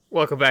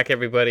Welcome back,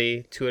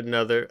 everybody, to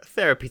another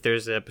Therapy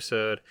Thursday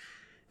episode.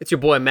 It's your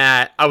boy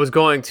Matt. I was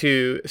going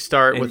to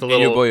start with a little.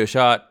 Your boy a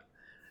shot.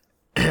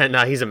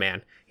 Nah, he's a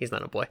man. He's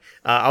not a boy.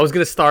 I was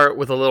gonna start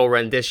with a little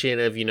rendition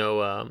of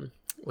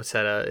what's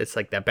that? It's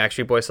like that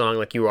Backstreet Boy song,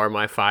 like "You Are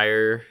My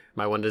Fire,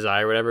 My One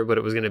Desire," whatever. But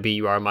it was gonna be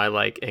 "You Are My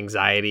like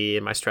anxiety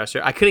and my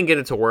stressor." I couldn't get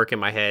it to work in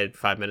my head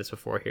 5 minutes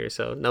before here,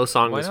 so no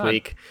song this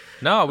week.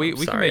 No, we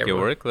can make it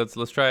work. Let's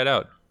try it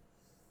out.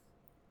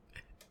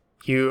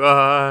 You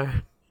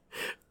are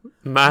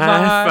my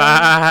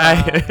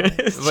fire.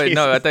 Wait,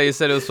 no, I thought you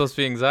said it was supposed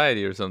to be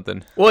anxiety or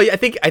something. Well, I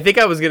think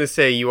I was gonna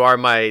say "You are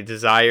my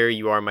desire,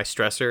 you are my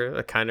stressor."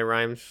 That kind of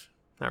rhymes.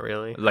 Not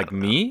really. Like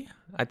me?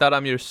 I thought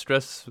I'm your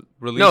stress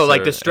releaser. No,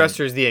 like the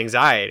stressor is the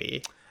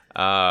anxiety.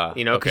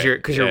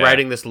 Because you're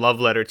writing this love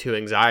letter to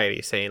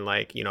anxiety, saying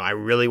like, I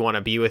really want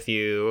to be with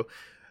you.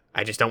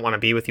 I just don't want to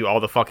be with you all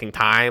the fucking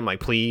time. Like,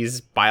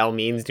 please, by all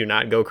means, do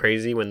not go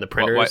crazy when the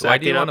printer is acting up. Why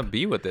do you want to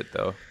be with it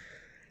though?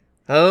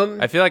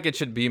 I feel like it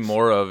should be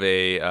more of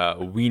a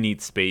we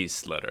need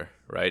space letter,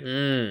 right?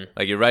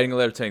 Like you're writing a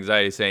letter to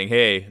anxiety saying,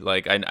 hey,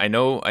 like I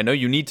know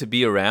you need to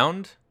be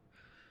around,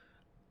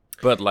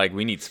 but like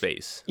we need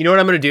space. You know what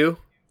I'm gonna do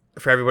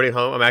for everybody at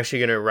home? I'm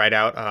actually gonna write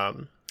out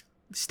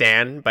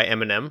 "Stan" by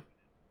Eminem,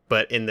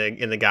 but in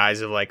the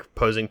guise of like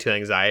posing to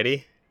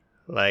anxiety.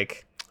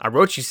 Like, I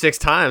wrote you 6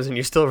 times and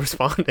you're still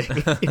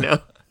responding.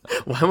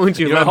 Why won't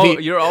you let me?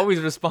 You're always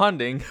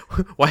responding.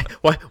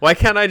 Why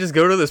can't I just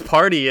go to this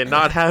party and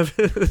not have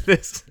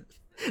this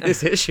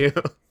issue?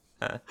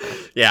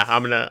 Yeah,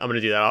 I'm gonna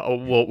do that.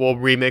 We'll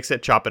remix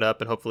it, chop it up,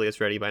 and hopefully it's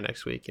ready by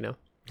next week.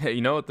 Hey, you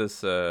know what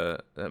this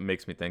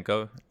makes me think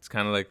of? It's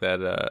kind of like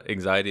that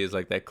anxiety is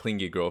like that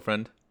clingy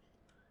girlfriend.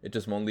 It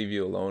just won't leave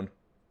you alone.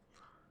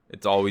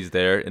 It's always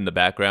there in the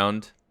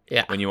background.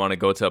 Yeah. When you want to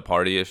go to a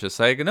party, it's just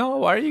like, no,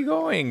 why are you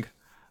going?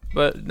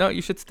 But no,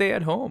 you should stay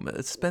at home.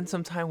 Spend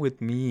some time with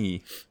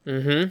me.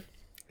 Mm-hmm.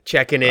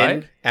 Checking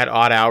in at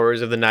odd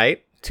hours of the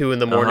night. 2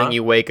 a.m,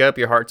 you wake up,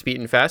 your heart's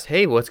beating fast.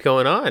 Hey, what's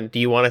going on? Do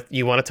you want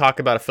to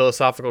talk about a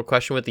philosophical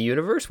question with the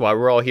universe while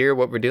we're all here?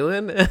 What we're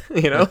doing?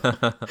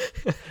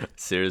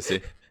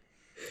 Seriously.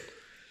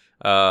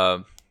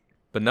 But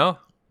no,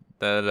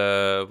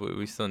 that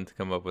we still need to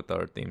come up with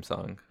our theme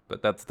song.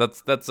 But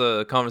that's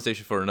a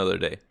conversation for another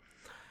day.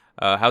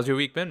 How's your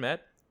week been,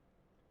 Matt?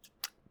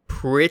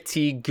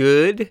 Pretty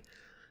good.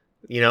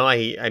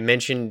 I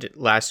mentioned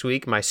last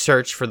week my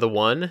search for the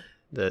one,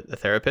 the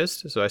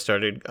therapist. So I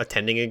started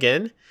attending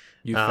again.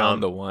 You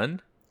found the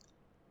one?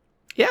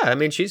 Yeah, I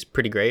mean, she's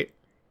pretty great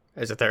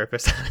as a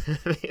therapist.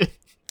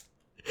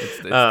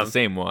 It's the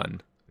same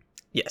one.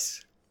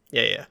 Yes.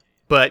 Yeah.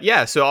 But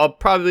yeah, so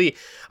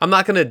I'm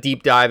not going to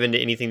deep dive into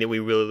anything that we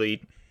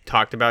really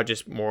talked about,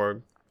 just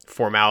more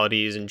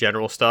formalities and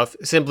general stuff,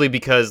 simply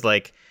because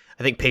like,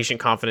 I think patient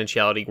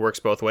confidentiality works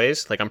both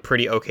ways. Like, I'm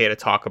pretty okay to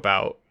talk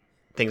about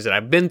things that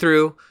I've been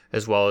through,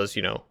 as well as,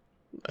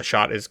 a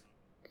shot is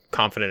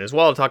confident as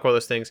well to talk about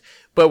those things.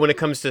 But when it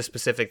comes to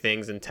specific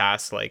things and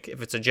tasks, like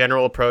if it's a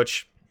general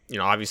approach,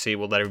 obviously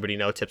we'll let everybody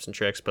know tips and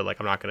tricks, but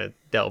like I'm not going to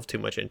delve too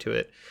much into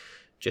it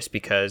just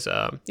because,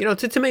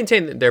 to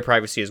maintain their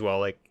privacy as well.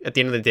 Like at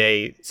the end of the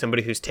day,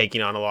 somebody who's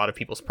taking on a lot of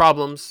people's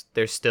problems,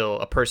 they're still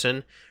a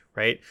person.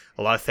 Right?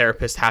 A lot of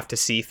therapists have to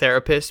see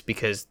therapists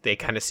because they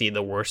kind of see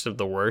the worst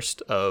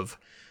of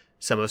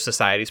some of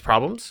society's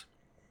problems.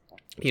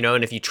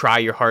 And if you try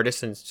your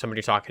hardest and somebody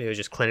you're talking to is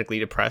just clinically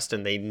depressed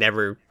and they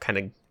never kind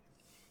of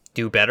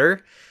do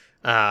better,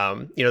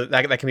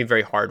 that can be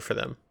very hard for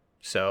them.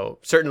 So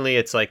certainly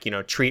it's like,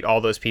 treat all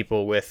those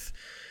people with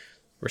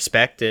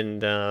respect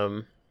and,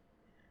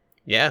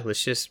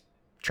 let's just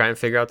try and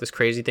figure out this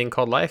crazy thing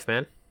called life,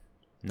 man.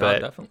 No,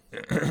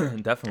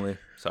 definitely. Definitely.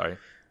 Sorry.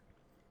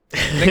 I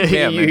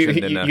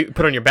think you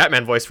put on your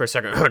Batman voice for a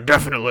second. Oh,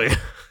 definitely.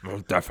 Well,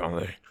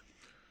 definitely.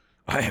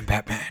 I am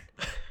Batman.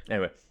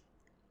 Anyway.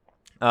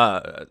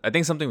 I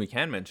think something we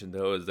can mention,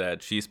 though, is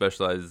that she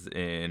specializes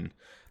in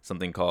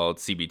something called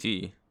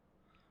CBT,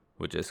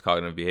 which is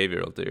cognitive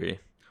behavioral theory,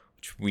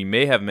 which we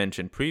may have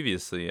mentioned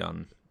previously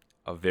on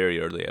a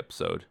very early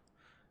episode.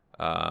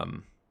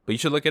 But you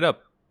should look it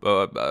up.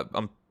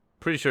 I'm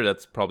pretty sure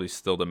that's probably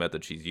still the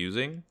method she's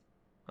using,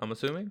 I'm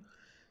assuming.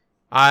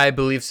 I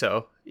believe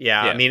so.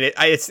 Yeah. I mean,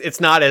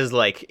 it's not as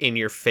like in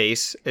your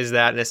face as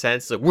that in a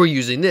sense. Like, we're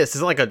using this.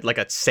 It's not like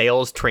a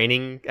sales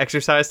training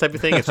exercise type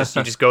of thing. It's just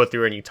you just go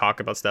through and you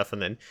talk about stuff,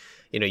 and then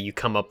you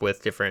come up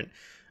with different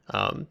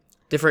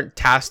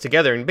tasks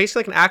together, and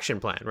basically like an action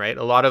plan, right?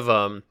 A lot of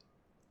when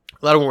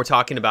we're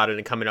talking about it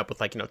and coming up with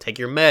like take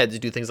your meds,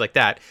 do things like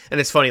that. And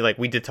it's funny, like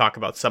we did talk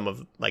about some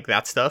of like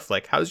that stuff,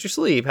 like how's your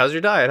sleep, how's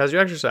your diet, how's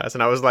your exercise,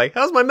 and I was like,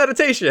 how's my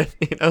meditation,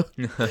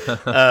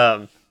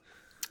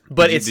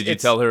 But did you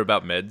tell her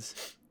about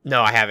meds?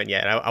 No, I haven't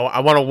yet.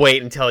 I want to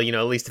wait until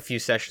at least a few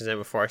sessions in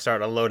before I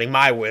start unloading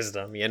my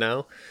wisdom.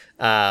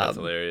 That's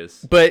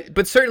hilarious.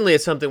 But certainly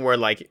it's something where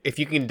like if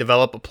you can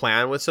develop a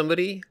plan with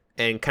somebody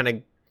and kind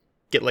of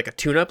get like a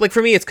tune-up. Like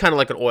for me, it's kind of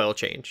like an oil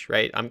change,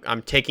 right?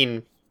 I'm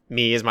taking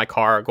me as my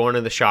car, going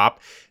to the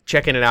shop,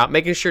 checking it out,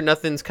 making sure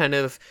nothing's kind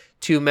of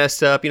too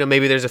messed up.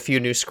 Maybe there's a few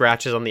new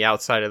scratches on the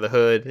outside of the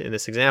hood in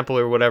this example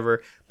or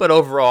whatever. But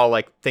overall,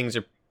 like, things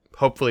are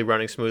hopefully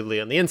running smoothly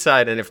on the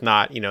inside. And if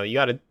not, you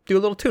got to do a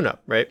little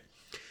tune-up, right?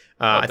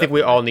 I think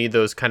we all need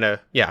those kind of,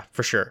 yeah,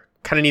 for sure.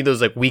 Kind of need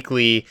those like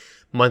weekly,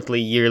 monthly,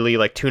 yearly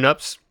like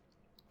tune-ups.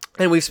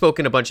 And we've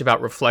spoken a bunch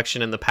about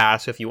reflection in the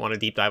past. So if you want to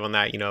deep dive on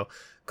that,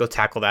 go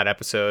tackle that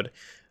episode.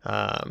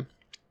 But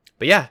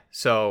yeah,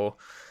 so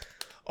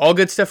all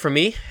good stuff for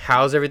me.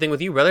 How's everything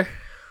with you, brother?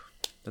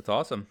 That's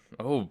awesome.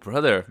 Oh,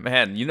 brother,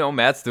 man,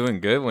 Matt's doing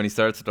good when he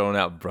starts throwing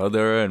out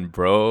brother and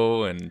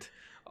bro and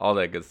all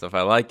that good stuff.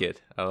 I like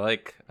it. I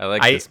like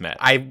this, Matt.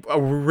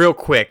 Real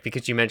quick,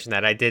 because you mentioned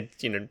that, I did,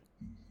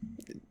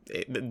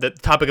 the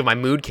topic of my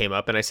mood came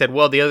up, and I said,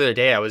 well, the other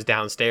day I was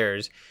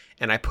downstairs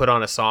and I put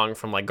on a song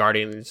from like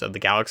Guardians of the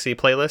Galaxy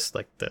playlist,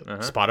 like the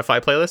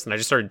Spotify playlist, and I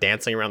just started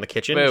dancing around the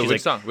kitchen. Wait,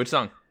 which song? Which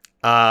song?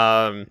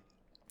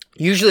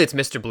 Usually it's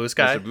Mr. Blue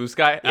Sky. Mr. Blue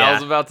Sky? Yeah, I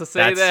was about to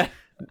say that.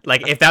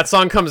 Like, if that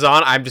song comes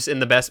on, I'm just in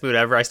the best mood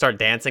ever. I start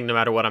dancing no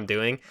matter what I'm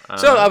doing.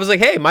 So I was like,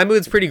 hey, my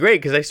mood's pretty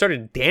great because I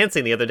started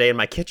dancing the other day in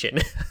my kitchen.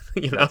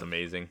 That's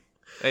amazing.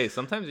 Hey,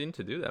 sometimes you need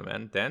to do that,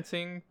 man.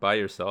 Dancing by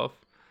yourself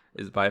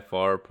is by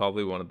far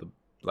probably one of the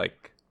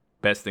like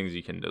best things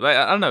you can do. Like,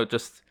 I don't know,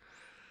 just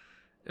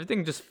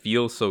everything just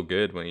feels so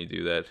good when you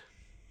do that.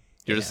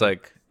 You're just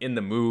like in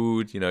the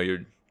mood,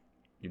 you're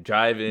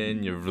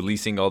driving, you're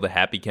releasing all the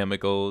happy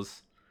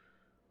chemicals.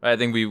 I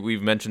think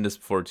we've mentioned this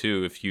before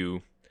too. If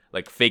you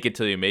like fake it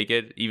till you make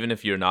it, even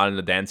if you're not in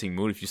a dancing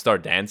mood, if you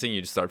start dancing,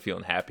 you just start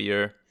feeling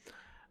happier.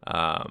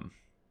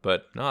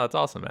 But no, that's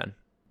awesome, man.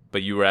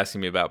 But you were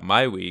asking me about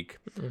my week.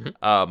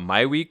 Mm-hmm.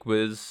 My week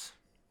was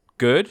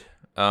good.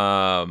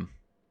 I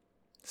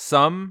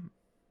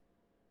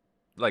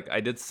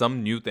did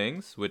some new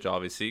things, which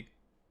obviously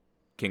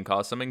can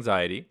cause some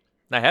anxiety.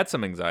 I had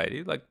some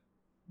anxiety, like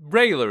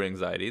regular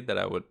anxiety that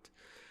I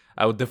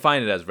would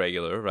define it as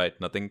regular, right?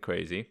 Nothing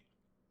crazy.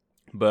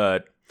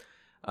 But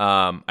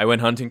I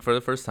went hunting for the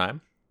first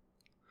time,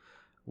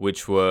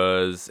 which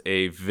was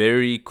a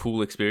very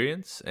cool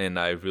experience, and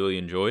I really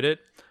enjoyed it.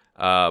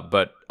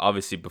 But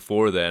obviously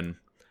before then,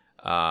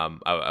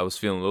 I was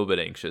feeling a little bit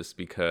anxious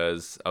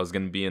because I was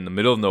going to be in the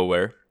middle of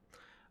nowhere,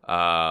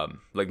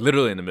 like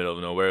literally in the middle of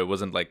nowhere. It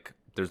wasn't like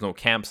there's no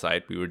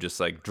campsite. We were just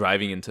like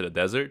driving into the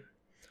desert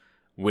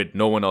with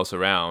no one else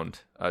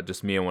around,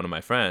 just me and one of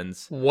my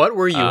friends. What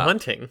were you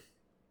hunting?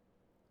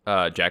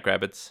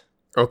 Jackrabbits.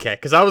 Okay,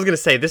 because I was going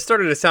to say, this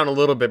started to sound a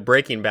little bit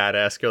Breaking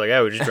Bad-esque. You're like,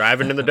 oh, we're just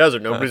driving in the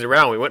desert. Nobody's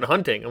around. We went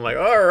hunting. I'm like,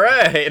 all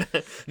right.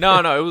 No,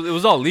 it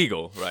was all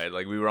legal, right?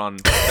 Like, we were on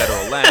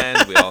federal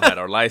land. We all had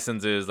our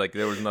licenses. Like,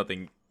 there was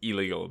nothing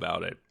illegal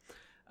about it.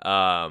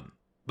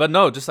 But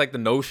no, just like the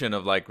notion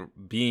of like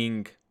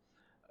being,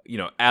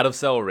 out of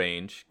cell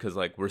range, because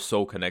like we're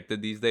so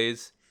connected these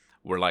days.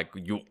 Where like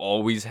you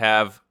always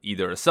have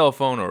either a cell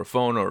phone or a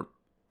phone or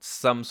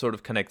some sort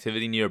of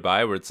connectivity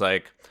nearby where it's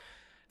like,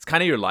 it's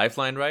kind of your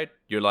lifeline, right?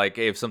 You're like,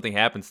 hey, if something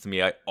happens to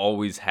me, I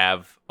always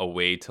have a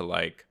way to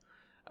like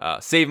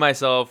save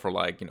myself or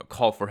like,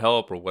 call for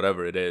help or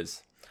whatever it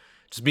is.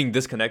 Just being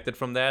disconnected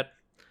from that,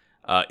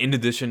 in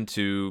addition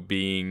to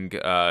being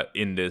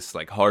in this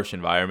like harsh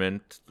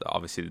environment,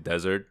 obviously the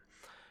desert,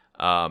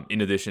 in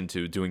addition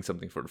to doing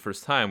something for the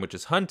first time, which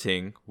is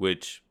hunting,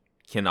 which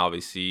can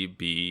obviously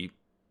be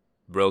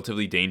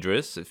relatively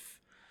dangerous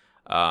if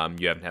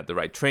you haven't had the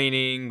right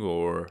training,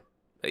 or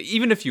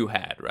even if you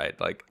had, right?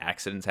 Like,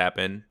 accidents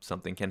happen,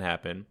 something can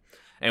happen.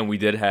 And we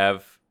did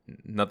have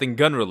nothing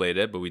gun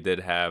related, but we did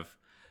have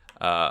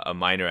a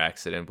minor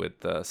accident with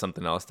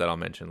something else that I'll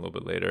mention a little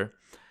bit later.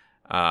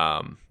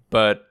 I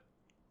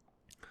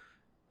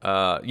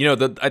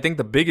think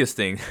the biggest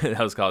thing that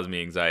was causing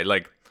me anxiety,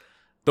 like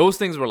those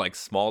things were like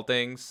small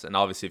things, and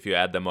obviously if you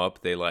add them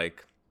up, they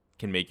like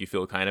can make you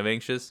feel kind of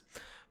anxious.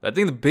 But I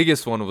think the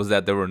biggest one was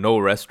that there were no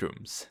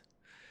restrooms.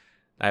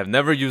 I have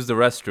never used the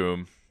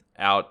restroom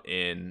out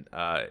in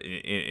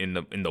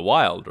the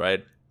wild,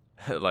 right?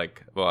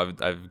 Like, well,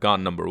 I've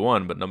gone number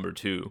 1, but number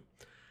 2.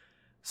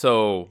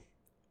 So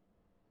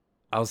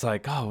I was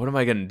like, oh, what am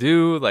I gonna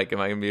do? Like, am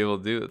I gonna be able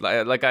to do it?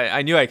 Like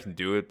I knew I can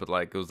do it, but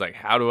like it was like,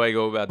 how do I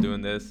go about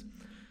doing this?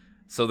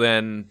 So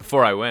then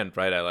before I went,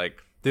 right, I like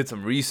did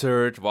some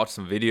research, watched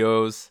some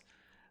videos,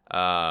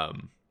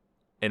 and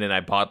then I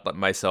bought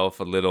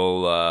myself a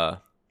little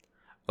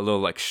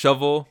like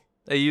shovel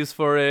I use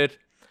for it.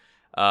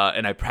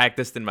 And I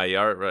practiced in my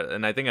yard, right?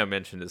 And I think I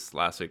mentioned this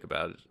last week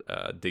about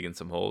digging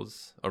some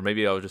holes. Or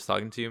maybe I was just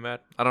talking to you,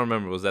 Matt. I don't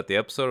remember. Was that the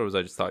episode, or was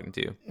I just talking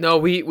to you? No,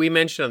 we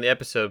mentioned on the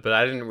episode, but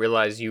I didn't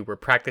realize you were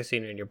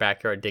practicing in your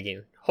backyard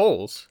digging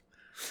holes.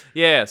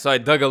 Yeah, so I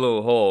dug a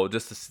little hole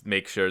just to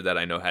make sure that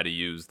I know how to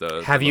use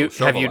the Have you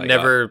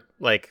never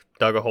like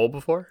dug a hole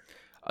before?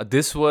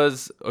 This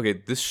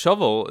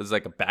shovel is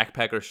like a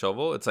backpacker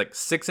shovel. It's like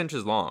 6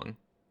 inches long,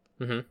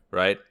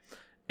 right?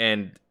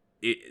 And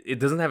it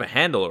doesn't have a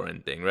handle or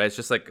anything, right? It's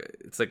just like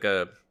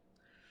the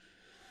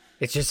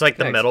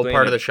metal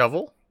part of the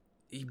shovel.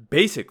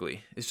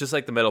 Basically, it's just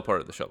like the metal part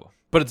of the shovel,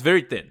 but it's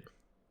very thin.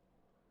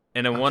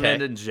 And then one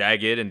end is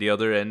jagged, and the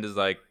other end is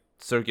like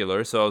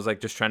circular, so I was like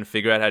just trying to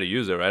figure out how to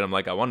use it, right? I'm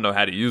like, I want to know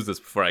how to use this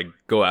before I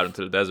go out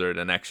into the desert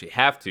and actually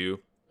have to,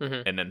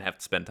 and then have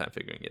to spend time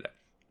figuring it out.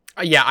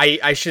 Yeah,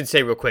 I should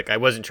say real quick, I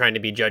wasn't trying to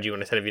be judgy when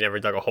I said if you never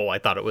dug a hole. I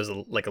thought it was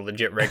like a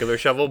legit regular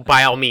shovel.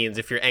 By all means,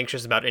 if you're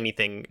anxious about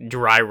anything,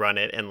 dry run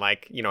it and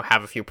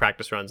have a few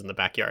practice runs in the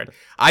backyard.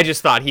 I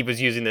just thought he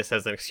was using this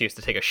as an excuse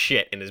to take a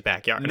shit in his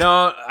backyard.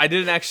 No, I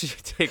didn't actually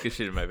take a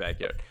shit in my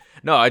backyard.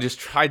 No, I just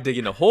tried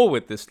digging a hole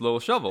with this little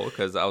shovel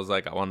because I was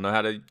like, I want to know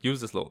how to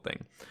use this little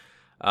thing.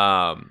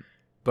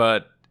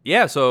 But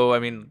yeah, so I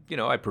mean,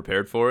 I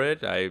prepared for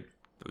it. I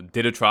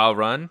did a trial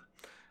run.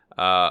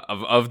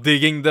 Of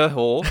digging the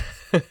hole.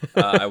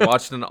 I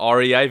watched an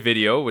REI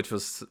video, which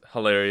was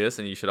hilarious,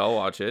 and you should all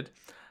watch it.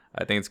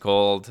 I think it's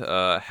called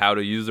How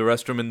to Use the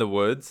Restroom in the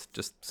Woods.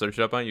 Just search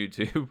it up on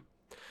YouTube.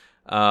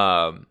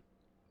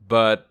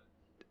 But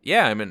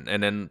yeah, I mean,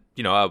 and then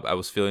I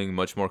was feeling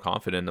much more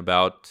confident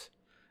about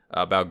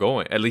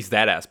going, at least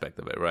that aspect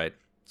of it, right?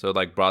 So it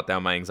like brought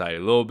down my anxiety a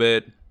little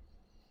bit.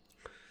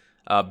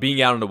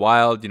 Being out in the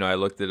wild, I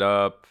looked it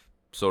up,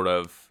 sort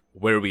of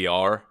where we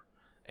are.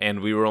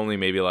 And we were only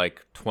maybe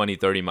like 20,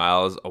 30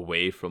 miles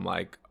away from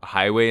like a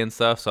highway and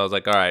stuff. So I was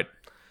like, all right,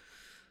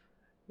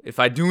 if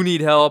I do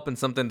need help and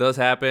something does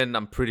happen,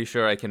 I'm pretty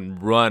sure I can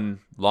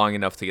run long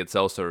enough to get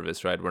cell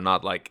service, right? We're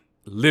not like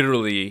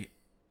literally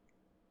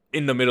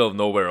in the middle of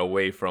nowhere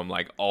away from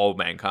like all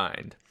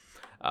mankind.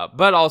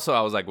 But also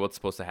I was like, what's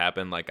supposed to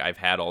happen? Like I've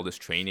had all this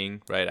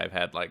training, right? I've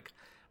had like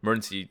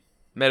emergency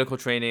medical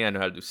training. I know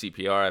how to do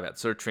CPR. I've had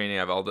CERT training. I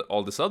have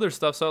all this other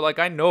stuff. So like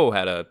I know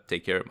how to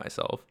take care of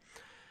myself.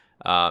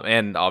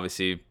 And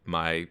obviously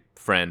my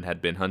friend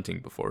had been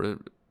hunting before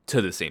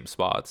to the same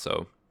spot,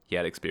 so he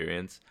had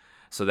experience.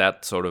 So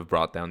that sort of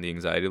brought down the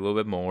anxiety a little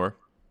bit more.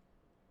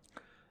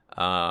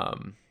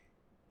 What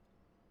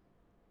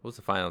was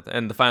the final thing?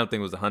 And the final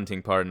thing was the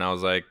hunting part, and I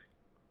was like,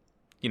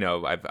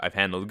 I've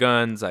handled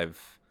guns,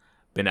 I've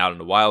been out in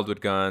the wild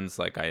with guns,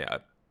 like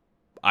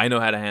I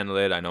know how to handle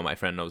it, I know my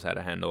friend knows how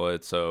to handle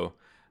it, so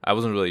I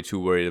wasn't really too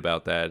worried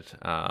about that.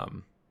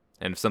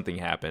 And if something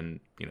happened,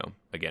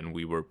 again,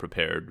 we were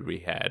prepared. We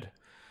had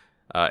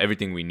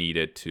everything we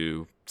needed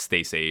to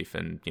stay safe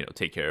and,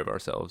 take care of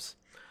ourselves.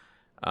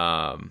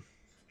 So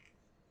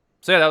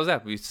yeah, that was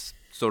that. We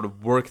sort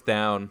of worked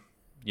down,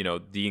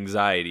 the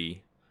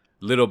anxiety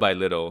little by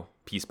little,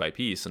 piece by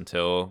piece,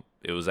 until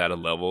it was at a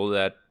level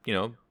that,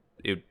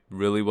 it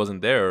really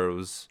wasn't there. It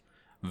was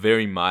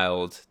very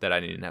mild that I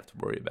didn't have to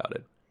worry about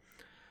it.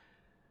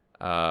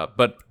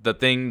 But the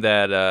thing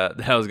that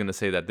I was going to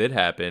say that did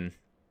happen,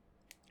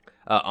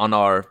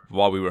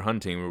 while we were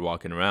hunting, we were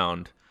walking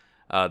around,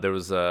 there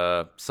was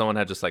someone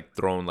had just like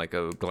thrown like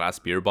a glass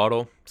beer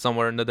bottle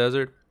somewhere in the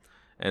desert,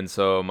 and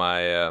so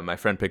my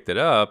friend picked it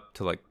up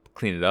to like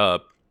clean it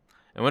up,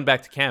 and went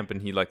back to camp,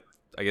 and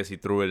I guess he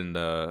threw it in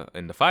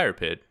the fire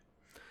pit,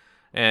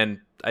 and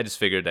I just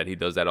figured that he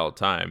does that all the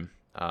time,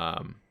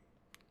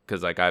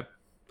 because like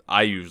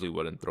I usually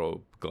wouldn't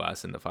throw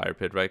glass in the fire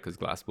pit, right? Because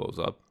glass blows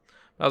up.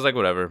 I was like,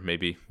 whatever,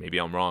 maybe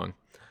I'm wrong.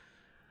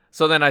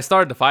 So then I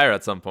started the fire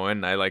at some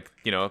point, and I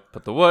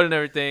put the wood and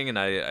everything, and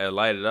I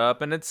light it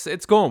up, and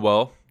it's going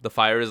well. The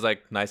fire is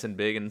like nice and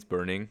big, and it's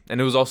burning. And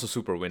it was also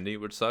super windy,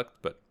 which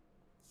sucked, but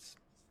it's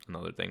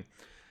another thing.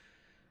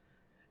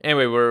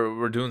 Anyway,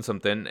 we're doing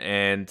something,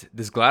 and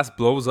this glass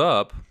blows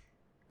up,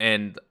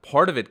 and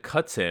part of it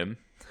cuts him.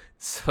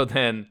 So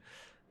then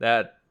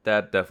that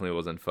definitely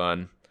wasn't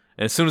fun.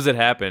 And as soon as it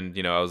happened,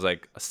 I was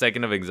like a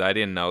second of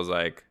anxiety, and I was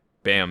like,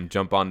 bam,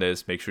 jump on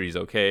this, make sure he's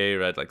okay,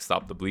 right? Like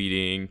stop the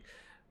bleeding.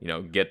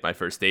 Get my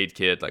first aid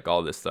kit, like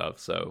all this stuff.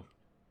 So,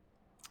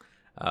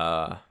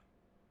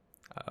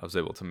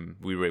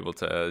 we were able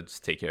to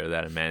just take care of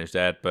that and manage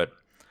that. But,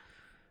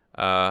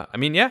 I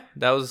mean, yeah,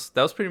 that was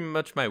pretty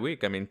much my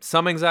week. I mean,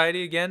 some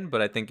anxiety again,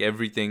 but I think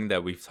everything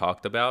that we've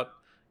talked about,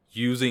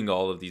 using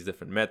all of these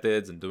different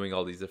methods and doing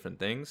all these different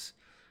things,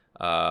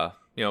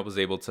 was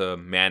able to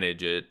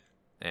manage it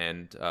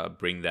and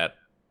bring that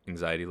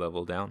anxiety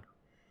level down.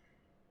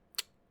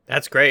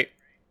 That's great.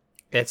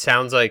 It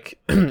sounds like,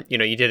 you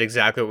did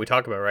exactly what we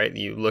talked about, right?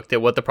 You looked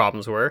at what the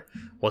problems were,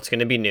 what's going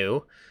to be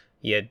new.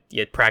 You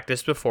had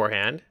practiced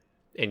beforehand,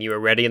 and you were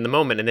ready in the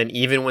moment. And then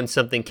even when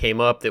something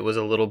came up that was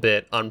a little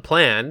bit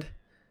unplanned,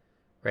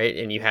 right,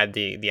 and you had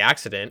the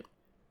accident,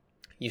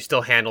 you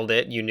still handled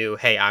it. You knew,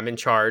 hey, I'm in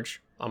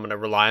charge. I'm going to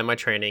rely on my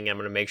training. I'm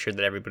going to make sure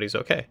that everybody's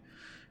okay.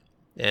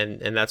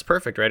 And that's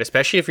perfect, right?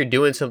 Especially if you're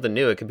doing something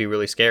new, it could be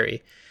really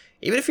scary.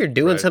 Even if you're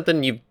doing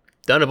something you've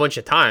done a bunch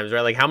of times,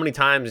 right? Like how many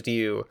times do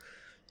you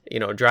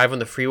drive on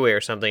the freeway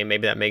or something, and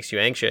maybe that makes you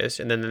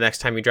anxious, and then the next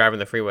time you drive on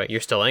the freeway, you're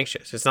still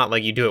anxious. It's not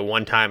like you do it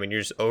one time and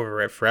you're just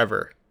over it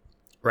forever,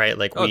 right?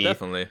 Like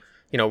definitely.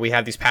 We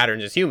have these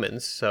patterns as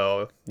humans.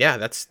 So yeah,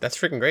 that's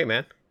freaking great,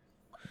 man.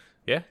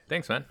 Yeah,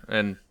 thanks, man.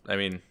 And I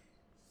mean,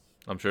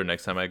 I'm sure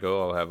next time I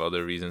go, I'll have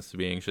other reasons to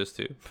be anxious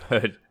too.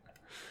 But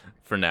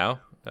for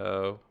now,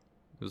 it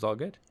was all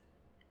good.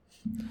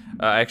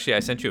 Actually, I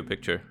sent you a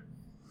picture.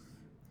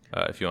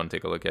 If you want to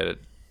take a look at it.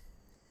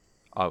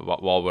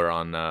 While we're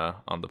on the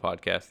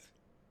podcast.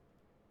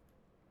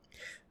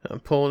 I'm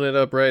pulling it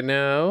up right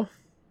now.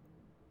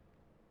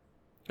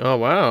 Oh,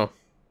 wow.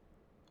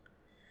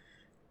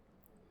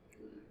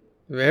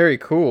 Very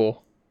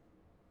cool.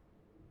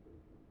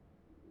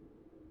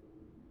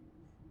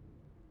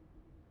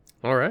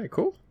 All right,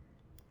 cool.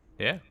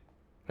 Yeah.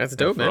 That's And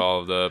dope, for man.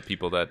 all of the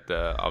people that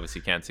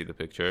obviously can't see the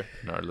picture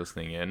and are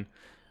listening in,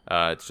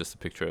 it's just a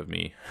picture of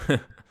me.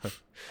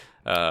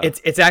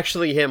 It's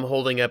actually him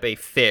holding up a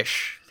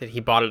fish that he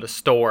bought at a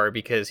store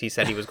because he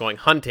said he was going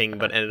hunting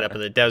but ended up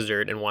in the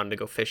desert and wanted to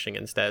go fishing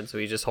instead. So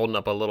he's just holding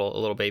up a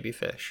little baby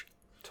fish.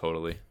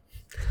 Totally.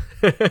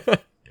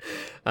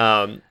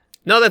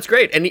 No, that's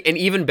great. And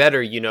even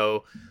better,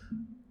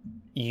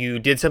 you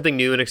did something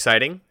new and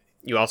exciting.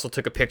 You also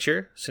took a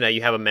picture, so now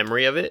you have a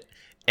memory of it.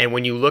 And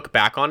when you look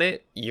back on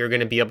it, you're going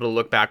to be able to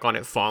look back on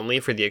it fondly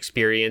for the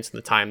experience and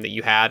the time that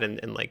you had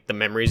and like the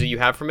memories that you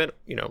have from it.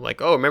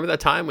 Like, oh, remember that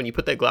time when you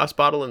put that glass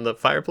bottle in the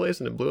fireplace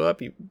and it blew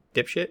up, you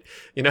dipshit,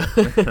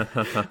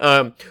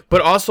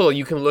 But also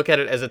you can look at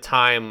it as a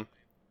time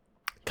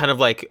kind of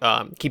like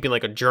keeping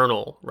like a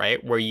journal,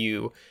 right? Where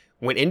you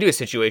went into a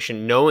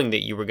situation knowing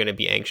that you were going to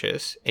be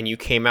anxious and you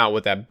came out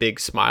with that big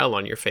smile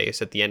on your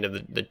face at the end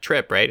of the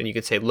trip, right? And you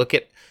could say, look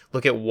at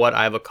what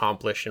I've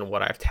accomplished and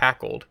what I've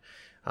tackled.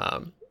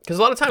 Because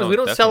a lot of times we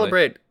don't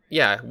definitely.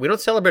 we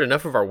don't celebrate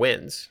enough of our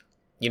wins.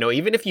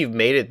 Even if you've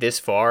made it this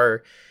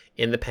far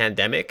in the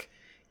pandemic,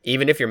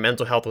 even if your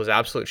mental health was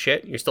absolute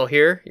shit, you're still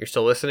here, you're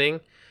still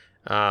listening,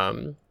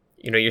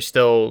 you're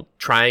still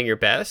trying your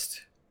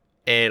best.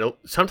 And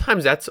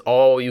sometimes that's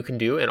all you can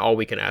do and all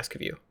we can ask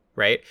of you,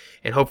 right?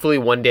 And hopefully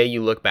one day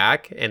you look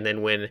back and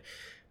then when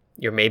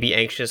you're maybe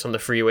anxious on the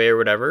freeway or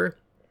whatever,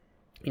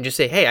 you just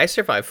say, hey, I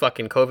survived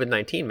fucking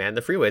COVID-19, man.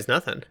 The freeway's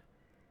nothing.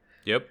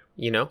 Yep.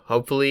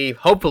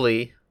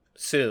 Hopefully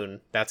soon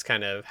that's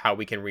kind of how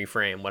we can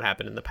reframe what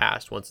happened in the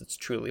past once it's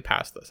truly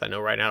past us. I know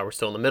right now we're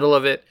still in the middle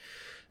of it.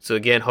 So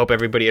again, hope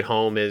everybody at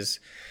home is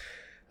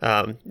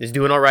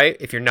doing all right.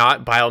 If you're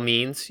not, by all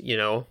means,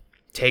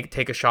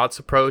 take a shots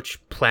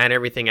approach, plan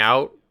everything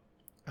out,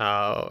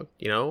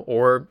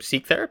 or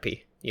seek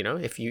therapy.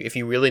 If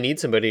you really need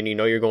somebody and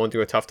you're going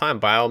through a tough time,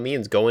 by all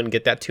means, go and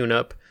get that tune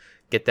up,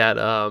 get that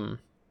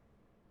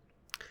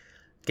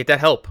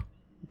help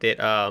that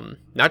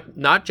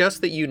not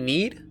just that you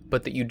need,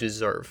 but that you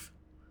deserve.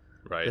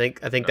 Right.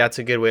 I think that's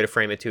a good way to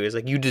frame it too. Is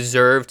like you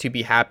deserve to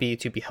be happy,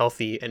 to be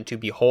healthy, and to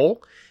be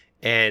whole.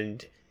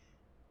 And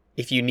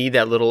if you need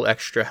that little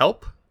extra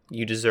help,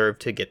 you deserve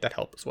to get that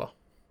help as well.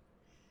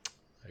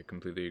 I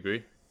completely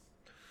agree.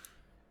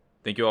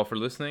 Thank you all for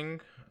listening.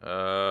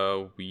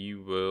 We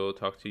will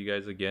talk to you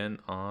guys again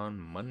on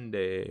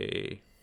Monday.